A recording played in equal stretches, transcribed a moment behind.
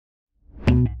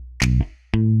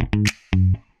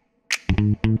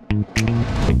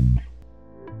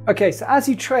Okay, so as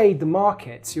you trade the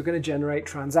markets, you're going to generate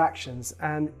transactions,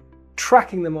 and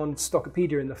tracking them on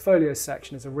Stockopedia in the Folios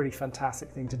section is a really fantastic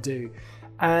thing to do.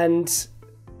 And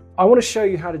I want to show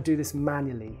you how to do this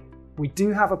manually. We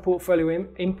do have a portfolio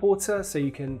importer, so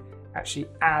you can actually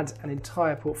add an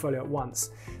entire portfolio at once.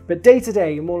 But day to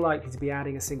day, you're more likely to be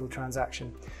adding a single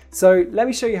transaction. So let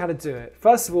me show you how to do it.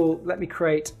 First of all, let me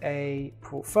create a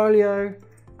portfolio,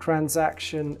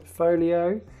 transaction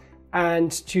folio,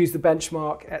 and choose the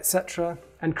benchmark, etc.,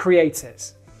 and create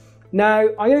it. Now,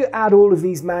 I'm going to add all of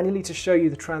these manually to show you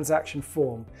the transaction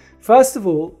form. First of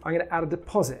all, I'm going to add a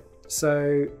deposit.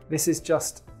 So this is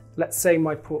just, let's say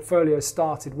my portfolio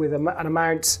started with an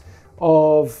amount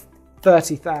of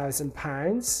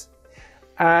 £30,000,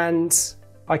 and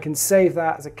I can save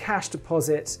that as a cash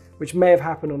deposit, which may have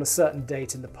happened on a certain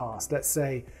date in the past. Let's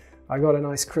say I got a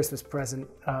nice Christmas present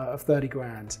of 30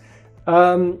 grand.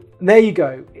 There you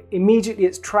go. Immediately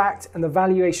it's tracked and the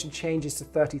valuation changes to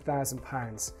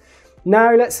 £30,000.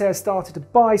 Now let's say I started to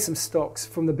buy some stocks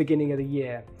from the beginning of the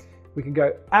year. We can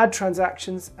go add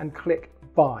transactions and click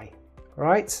buy,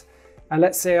 right? And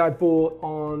let's say I bought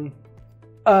on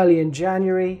early in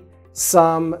January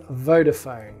some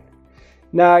Vodafone.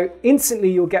 Now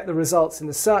instantly you'll get the results in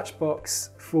the search box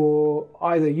for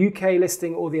either UK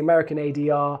listing or the American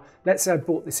ADR. Let's say I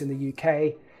bought this in the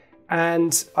UK.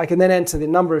 And I can then enter the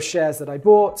number of shares that I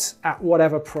bought at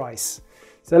whatever price.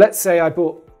 So let's say I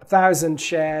bought 1,000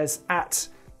 shares at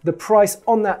the price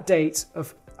on that date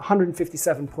of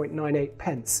 157.98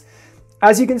 pence.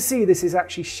 As you can see, this is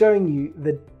actually showing you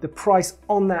the price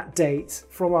on that date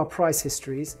from our price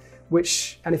histories,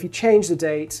 and if you change the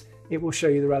date, it will show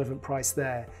you the relevant price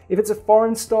there. If it's a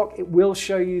foreign stock, it will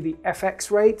show you the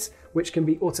FX rate, which can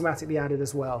be automatically added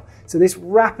as well. So this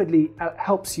rapidly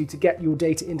helps you to get your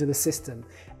data into the system.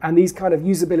 And these kind of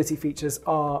usability features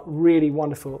are really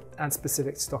wonderful and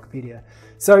specific to Stockopedia.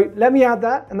 So let me add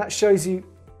that, and that shows you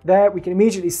there. We can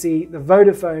immediately see the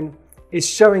Vodafone is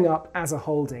showing up as a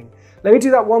holding. Let me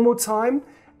do that one more time.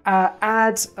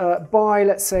 Buy,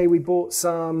 let's say we bought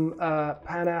some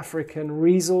Pan-African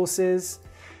resources.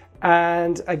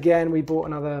 And again, we bought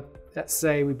another, let's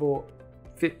say we bought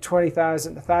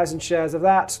 1,000 shares of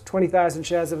that, 20,000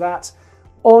 shares of that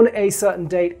on a certain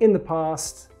date in the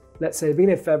past, let's say the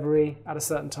beginning of February at a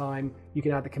certain time. You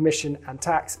can add the commission and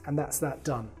tax, and that's that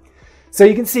done. So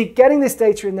you can see getting this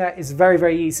data in there is very,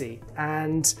 very easy.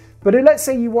 But let's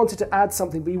say you wanted to add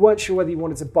something, but you weren't sure whether you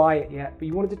wanted to buy it yet, but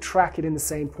you wanted to track it in the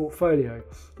same portfolio.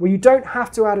 Well, you don't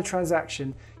have to add a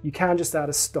transaction, you can just add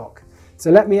a stock. So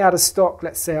let me add a stock.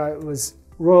 Let's say it was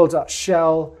Royal Dutch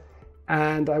Shell,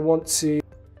 and I want to,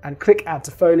 and click add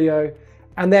to folio,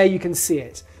 and there you can see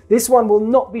it. This one will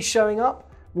not be showing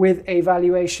up with a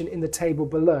valuation in the table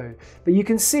below, but you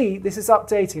can see this is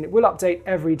updating. It will update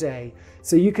every day.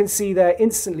 So you can see there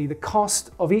instantly the cost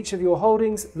of each of your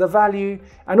holdings, the value,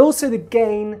 and also the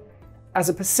gain as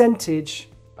a percentage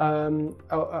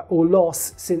or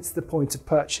loss since the point of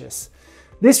purchase.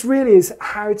 This really is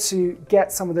how to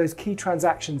get some of those key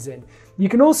transactions in. You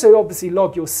can also obviously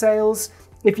log your sales.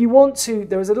 If you want to,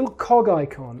 there is a little cog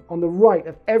icon on the right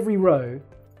of every row.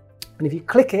 And if you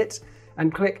click it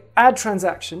and click add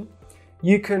transaction,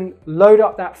 you can load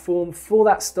up that form for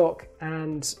that stock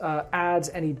and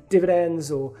add any dividends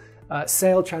or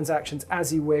sale transactions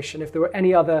as you wish. And if there were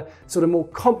any other sort of more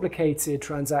complicated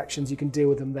transactions, you can deal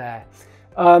with them there.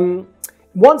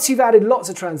 Once you've added lots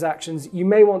of transactions, you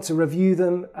may want to review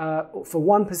them for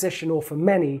one position or for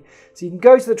many. So you can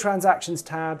go to the Transactions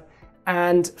tab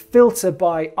and filter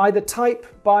by either type,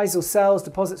 buys or sells,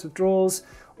 deposits, withdrawals,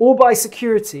 or by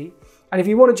security. And if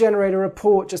you want to generate a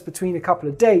report just between a couple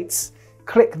of dates,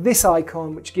 click this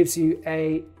icon, which gives you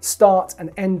a start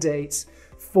and end date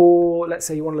for, let's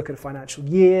say you want to look at a financial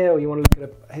year, or you want to look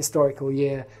at a historical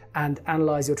year and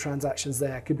analyze your transactions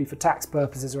there. It could be for tax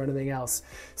purposes or anything else.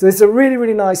 So it's a really,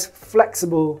 really nice,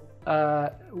 flexible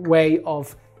way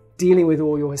of dealing with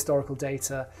all your historical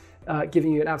data,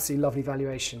 giving you an absolutely lovely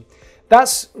valuation.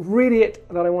 That's really it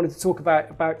that I wanted to talk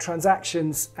about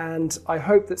transactions, and I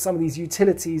hope that some of these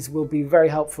utilities will be very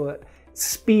helpful at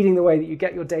speeding the way that you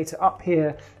get your data up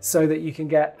here so that you can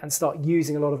get and start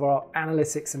using a lot of our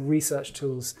analytics and research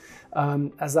tools,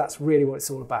 as that's really what it's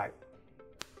all about.